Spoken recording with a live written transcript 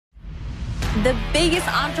the biggest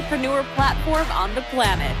entrepreneur platform on the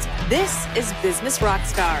planet. This is Business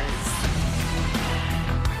Rockstars.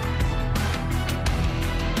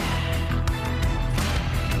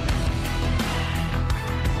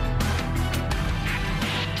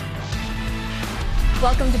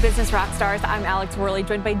 Welcome to Business Rockstars. I'm Alex Worley,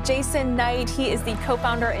 joined by Jason Knight. He is the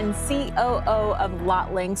co-founder and COO of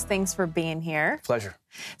LotLinx. Thanks for being here. Pleasure.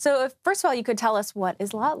 So first of all, you could tell us, what is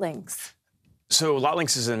LotLinx? So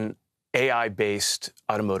LotLinx is an AI-based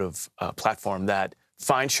automotive platform that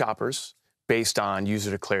finds shoppers based on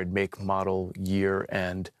user-declared make, model, year,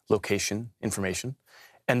 and location information,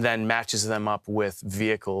 and then matches them up with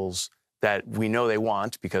vehicles that we know they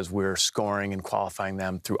want because we're scoring and qualifying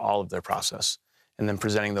them through all of their process, and then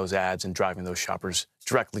presenting those ads and driving those shoppers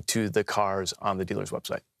directly to the cars on the dealer's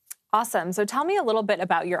website. Awesome. So tell me a little bit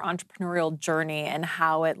about your entrepreneurial journey and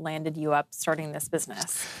how it landed you up starting this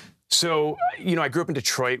business. So, I grew up in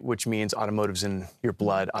Detroit, which means automotive's in your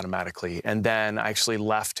blood automatically. And then I actually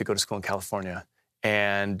left to go to school in California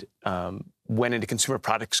and went into consumer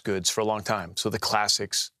products goods for a long time. So the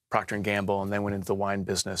classics, Procter & Gamble, and then went into the wine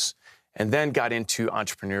business. And then got into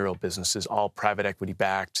entrepreneurial businesses, all private equity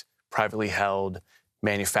backed, privately held,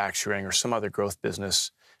 manufacturing, or some other growth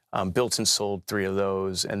business. Built and sold 3 of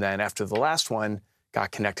those. And then after the last one,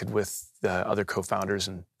 got connected with the other co-founders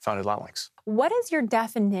and founded LotLinx. What is your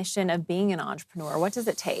definition of being an entrepreneur? What does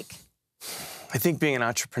it take? I think being an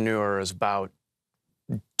entrepreneur is about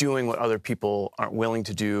doing what other people aren't willing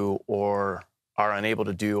to do or are unable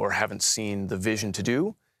to do or haven't seen the vision to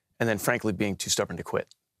do, and then frankly being too stubborn to quit.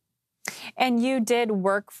 And you did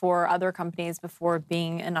work for other companies before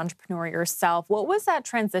being an entrepreneur yourself. What was that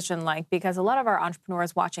transition like? Because a lot of our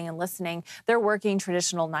entrepreneurs watching and listening, they're working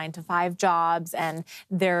traditional 9-to-5 jobs, and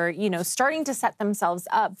they're, starting to set themselves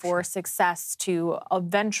up for success to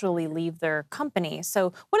eventually leave their company.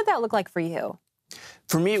 So what did that look like for you?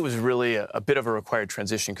 For me, it was really a bit of a required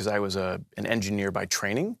transition because I was an engineer by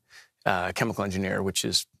training, a chemical engineer, which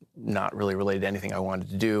is not really related to anything I wanted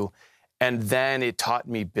to do. And then it taught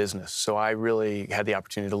me business. So I really had the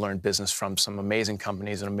opportunity to learn business from some amazing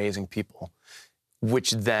companies and amazing people,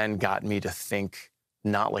 which then got me to think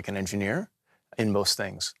not like an engineer in most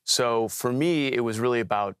things. So for me, it was really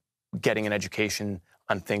about getting an education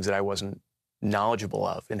on things that I wasn't knowledgeable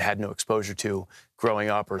of and had no exposure to growing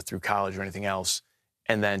up or through college or anything else,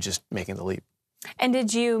 and then just making the leap. And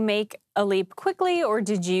did you make a leap quickly, or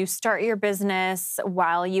did you start your business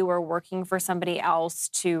while you were working for somebody else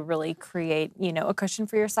to really create, a cushion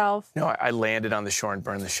for yourself? No, I landed on the shore and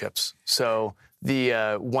burned the ships. So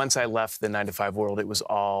once I left the 9-to-5 world, it was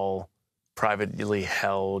all privately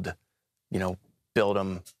held, build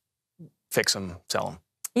them, fix them, sell them.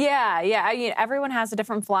 Yeah. Everyone has a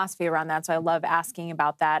different philosophy around that, so I love asking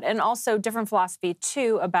about that. And also different philosophy,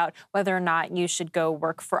 too, about whether or not you should go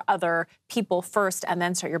work for other people first and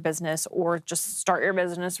then start your business, or just start your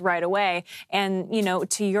business right away. And,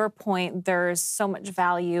 to your point, there's so much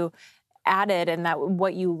value added in that,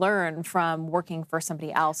 what you learn from working for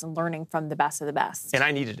somebody else and learning from the best of the best. And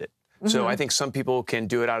I needed it. So I think some people can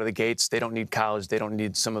do it out of the gates. They don't need college. They don't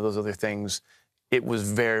need some of those other things. It was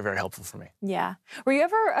very, very helpful for me. Yeah. Were you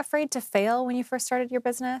ever afraid to fail when you first started your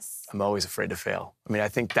business? I'm always afraid to fail. I mean, I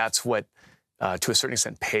think that's what, to a certain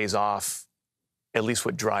extent, pays off, at least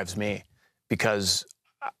what drives me. Because,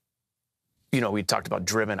 we talked about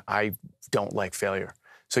driven. I don't like failure.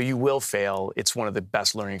 So you will fail. It's one of the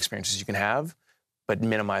best learning experiences you can have, but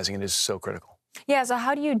minimizing it is so critical. Yeah, so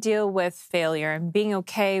how do you deal with failure and being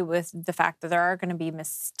okay with the fact that there are going to be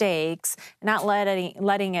mistakes, not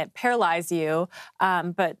letting it paralyze you,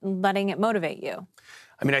 but letting it motivate you?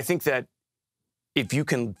 I mean, I think that if you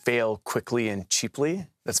can fail quickly and cheaply,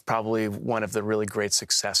 that's probably one of the really great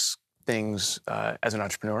success things as an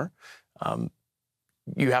entrepreneur.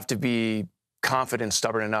 You have to be confident,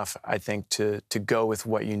 stubborn enough, I think, to go with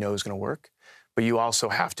what you know is going to work. But you also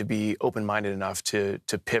have to be open-minded enough to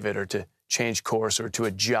pivot or to change course or to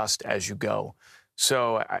adjust as you go.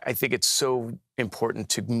 So I think it's so important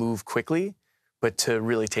to move quickly, but to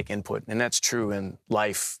really take input. And that's true in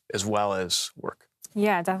life as well as work.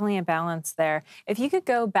 Yeah, definitely a balance there. If you could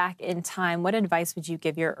go back in time, what advice would you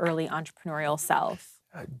give your early entrepreneurial self?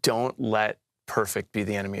 Don't let perfect be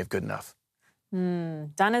the enemy of good enough.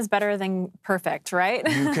 Done is better than perfect, right?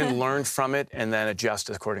 You can learn from it and then adjust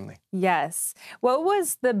accordingly. Yes. What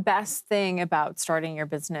was the best thing about starting your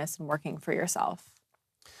business and working for yourself?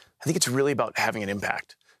 I think it's really about having an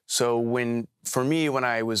impact. So for me, when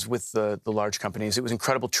I was with the large companies, it was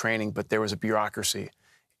incredible training, but there was a bureaucracy.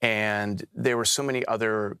 And there were so many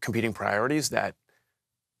other competing priorities that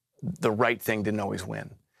the right thing didn't always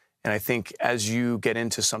win. And I think as you get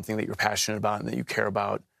into something that you're passionate about and that you care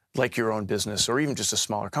about, like your own business or even just a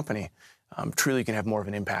smaller company, truly you can have more of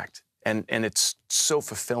an impact. And it's so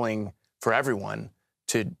fulfilling for everyone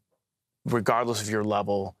to, regardless of your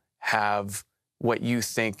level, have what you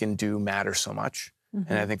think and do matter so much.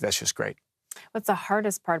 And I think that's just great. What's the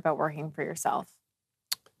hardest part about working for yourself?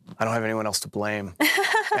 I don't have anyone else to blame.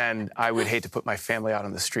 And I would hate to put my family out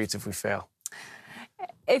on the streets if we fail.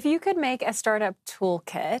 If you could make a startup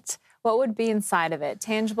toolkit, what would be inside of it,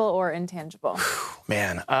 tangible or intangible?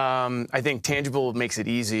 Man, I think tangible makes it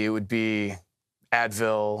easy. It would be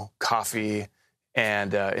Advil, coffee,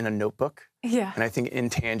 and in a notebook. Yeah. And I think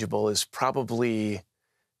intangible is probably,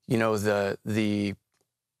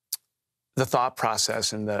 the thought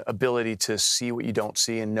process and the ability to see what you don't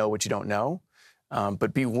see and know what you don't know,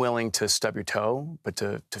 but be willing to stub your toe, but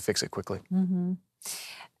to fix it quickly.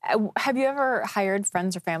 Have you ever hired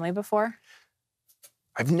friends or family before?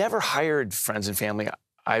 I've never hired friends and family.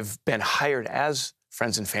 I've been hired as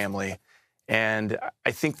friends and family. And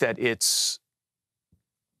I think that it's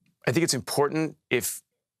important if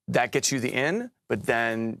that gets you the in, but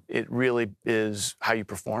then it really is how you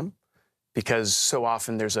perform. Because so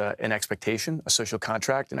often there's an expectation, a social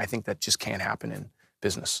contract, and I think that just can't happen in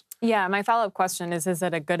business. Yeah, my follow-up question is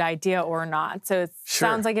it a good idea or not? So it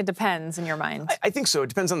sounds like it depends in your mind. I think so. It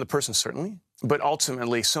depends on the person, certainly. But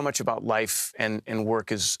ultimately, so much about life and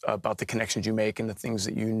work is about the connections you make and the things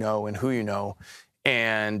that you know and who you know.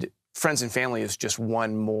 And friends and family is just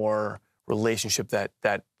one more relationship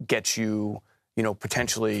that gets you,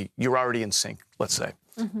 potentially, you're already in sync, let's say.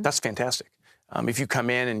 That's fantastic. If you come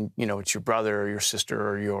in and, it's your brother or your sister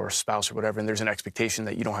or your spouse or whatever, and there's an expectation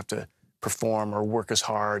that you don't have to perform or work as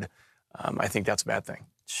hard, I think that's a bad thing.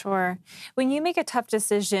 Sure. When you make a tough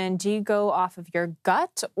decision, do you go off of your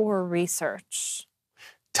gut or research?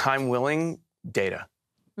 Time willing, data.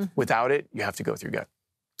 Without it, you have to go with your gut.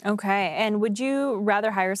 Okay. And would you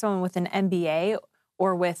rather hire someone with an MBA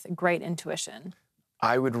or with great intuition?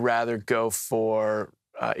 I would rather go for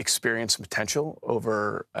experience and potential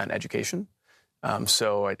over an education.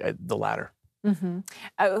 So the latter.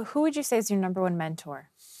 Who would you say is your number one mentor?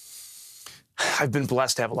 I've been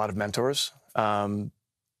blessed to have a lot of mentors.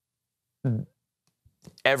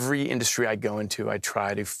 Every industry I go into, I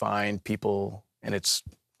try to find people, and it's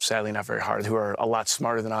sadly not very hard, who are a lot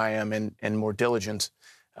smarter than I am and more diligent.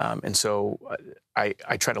 And so I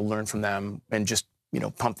try to learn from them and just,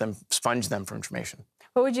 sponge them for information.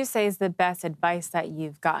 What would you say is the best advice that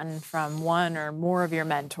you've gotten from one or more of your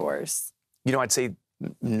mentors? I'd say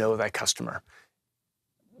know thy customer.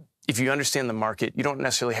 If you understand the market, you don't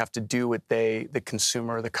necessarily have to do what the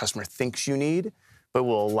consumer or the customer thinks you need, but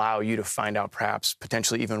will allow you to find out perhaps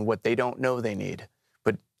potentially even what they don't know they need.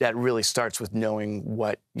 But that really starts with knowing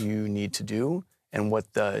what you need to do and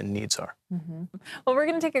what the needs are. Well, we're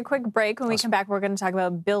going to take a quick break. When we come back, we're going to talk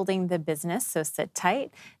about building the business, so sit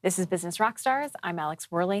tight. This is Business Rockstars. I'm Alex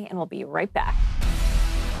Worley, and we'll be right back.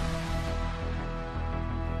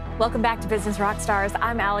 Welcome back to Business Rockstars.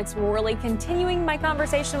 I'm Alex Worley, continuing my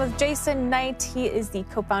conversation with Jason Knight. He is the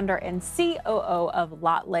co-founder and COO of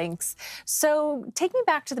LotLinx. So take me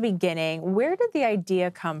back to the beginning. Where did the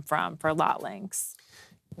idea come from for LotLinx?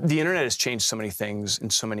 The internet has changed so many things in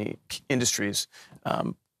so many industries.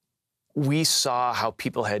 We saw how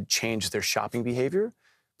people had changed their shopping behavior,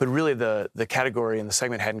 but really the category and the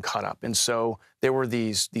segment hadn't caught up. And so there were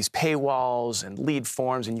these paywalls and lead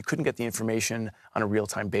forms, and you couldn't get the information on a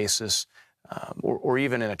real-time basis or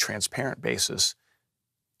even in a transparent basis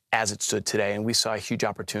as it stood today. And we saw a huge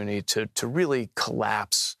opportunity to really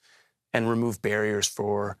collapse and remove barriers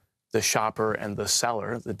for the shopper and the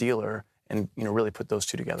seller, the dealer, and really put those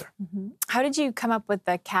two together. How did you come up with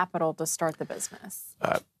the capital to start the business?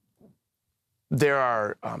 There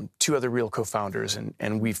are two other real co-founders,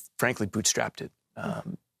 and we frankly bootstrapped it,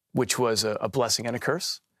 which was a blessing and a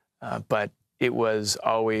curse. But it was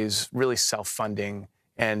always really self-funding,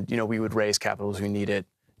 and we would raise capital as we need it,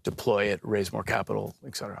 deploy it, raise more capital,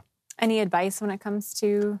 et cetera. Any advice when it comes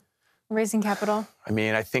to raising capital? I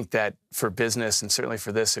mean, I think that for business, and certainly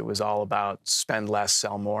for this, it was all about spend less,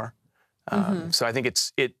 sell more. So I think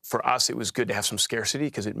for us, it was good to have some scarcity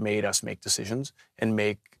because it made us make decisions and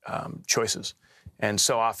make choices. And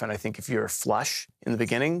so often, I think if you're flush in the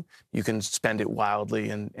beginning, you can spend it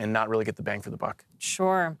wildly and not really get the bang for the buck.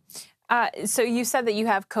 Sure. So you said that you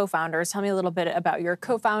have co-founders. Tell me a little bit about your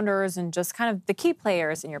co-founders and just kind of the key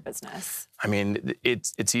players in your business. I mean,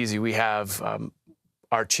 it's easy. We have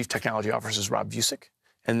our Chief Technology Officer is Rob Vusic.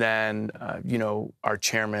 And then, our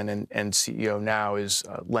chairman and CEO now is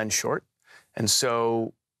Len Short. And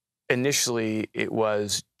so initially, it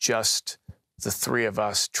was just the three of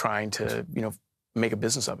us trying to, make a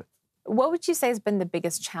business of it. What would you say has been the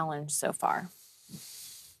biggest challenge so far?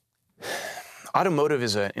 Automotive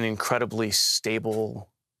is an incredibly stable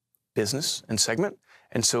business and segment.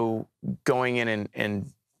 And so going in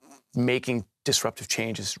and making disruptive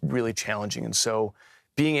change is really challenging. And so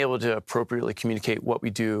being able to appropriately communicate what we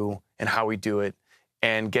do and how we do it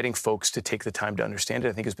and getting folks to take the time to understand it,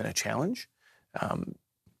 I think has been a challenge.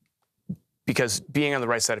 Because being on the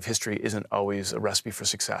right side of history isn't always a recipe for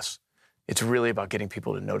success. It's really about getting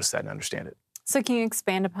people to notice that and understand it. So can you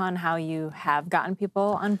expand upon how you have gotten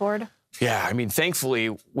people on board? Yeah, I mean,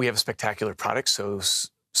 thankfully, we have a spectacular product, so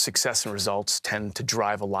success and results tend to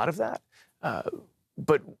drive a lot of that.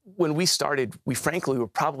 But when we started, we frankly were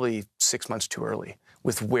probably 6 months too early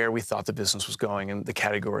with where we thought the business was going and the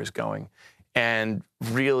categories going. And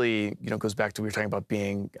really, goes back to we were talking about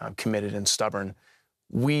being committed and stubborn.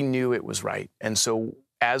 We knew it was right. And so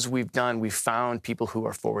as we've done, we've found people who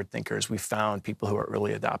are forward thinkers. We've found people who are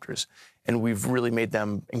early adopters. And we've really made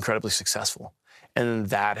them incredibly successful. And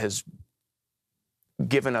that has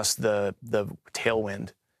given us the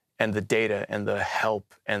tailwind and the data and the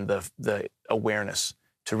help and the awareness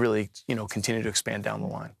to really, continue to expand down the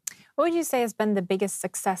line. What would you say has been the biggest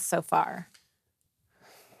success so far?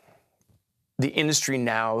 The industry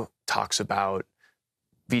now talks about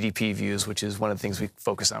VDP views, which is one of the things we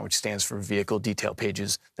focus on, which stands for Vehicle Detail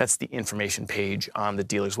Pages. That's the information page on the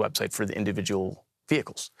dealer's website for the individual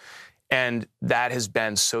vehicles. And that has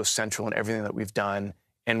been so central in everything that we've done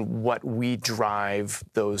and what we drive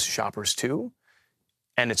those shoppers to.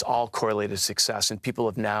 And it's all correlated to success. And people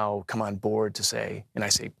have now come on board to say, and I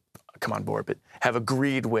say come on board, but have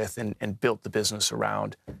agreed with and built the business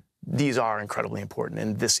around, these are incredibly important.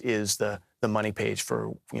 And this is the money page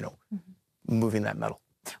for, moving that metal.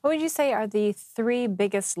 What would you say are the 3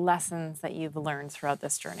 biggest lessons that you've learned throughout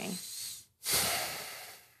this journey?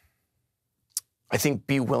 I think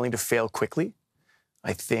be willing to fail quickly,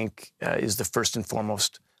 I think is the first and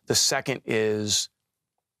foremost. The second is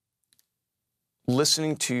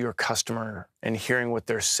listening to your customer and hearing what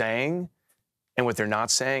they're saying and what they're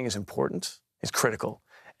not saying is important, is critical.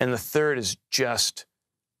 And the third is just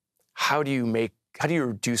how do you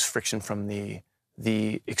reduce friction from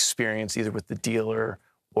the experience, either with the dealer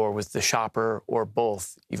or with the shopper or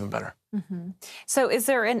both, even better. Mm-hmm. So is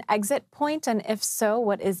there an exit point? And if so,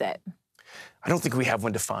 what is it? I don't think we have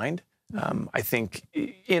one defined. I think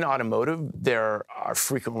in automotive, there are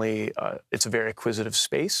frequently, it's a very acquisitive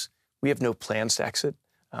space. We have no plans to exit.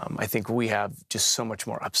 I think we have just so much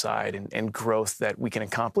more upside and growth that we can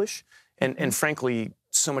accomplish. And frankly,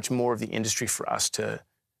 so much more of the industry for us to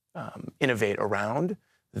innovate around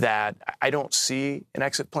that I don't see an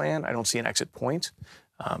exit plan. I don't see an exit point.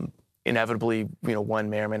 Inevitably, one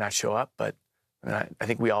may or may not show up, but I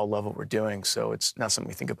think we all love what we're doing, so it's not something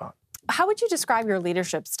we think about. How would you describe your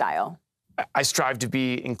leadership style? I strive to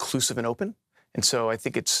be inclusive and open, and so I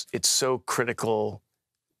think it's so critical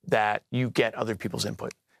that you get other people's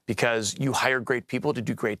input because you hire great people to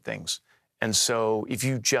do great things. And so if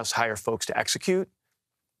you just hire folks to execute,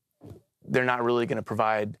 they're not really going to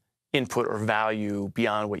provide input or value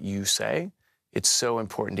beyond what you say. It's so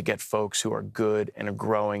important to get folks who are good and are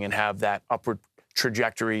growing and have that upward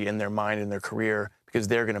trajectory in their mind and their career because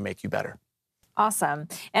they're going to make you better. Awesome.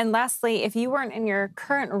 And lastly, if you weren't in your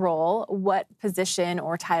current role, what position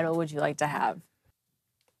or title would you like to have?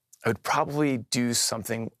 I would probably do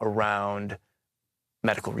something around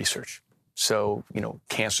medical research. So,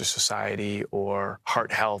 Cancer Society or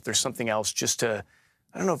heart health or something else just to,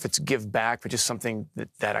 I don't know if it's give back, but just something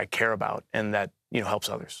that I care about and that, helps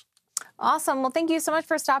others. Awesome. Well, thank you so much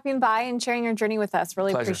for stopping by and sharing your journey with us.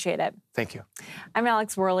 Really Pleasure. appreciate it. Thank you. I'm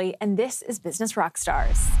Alex Worley, and this is Business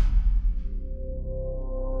Rockstars.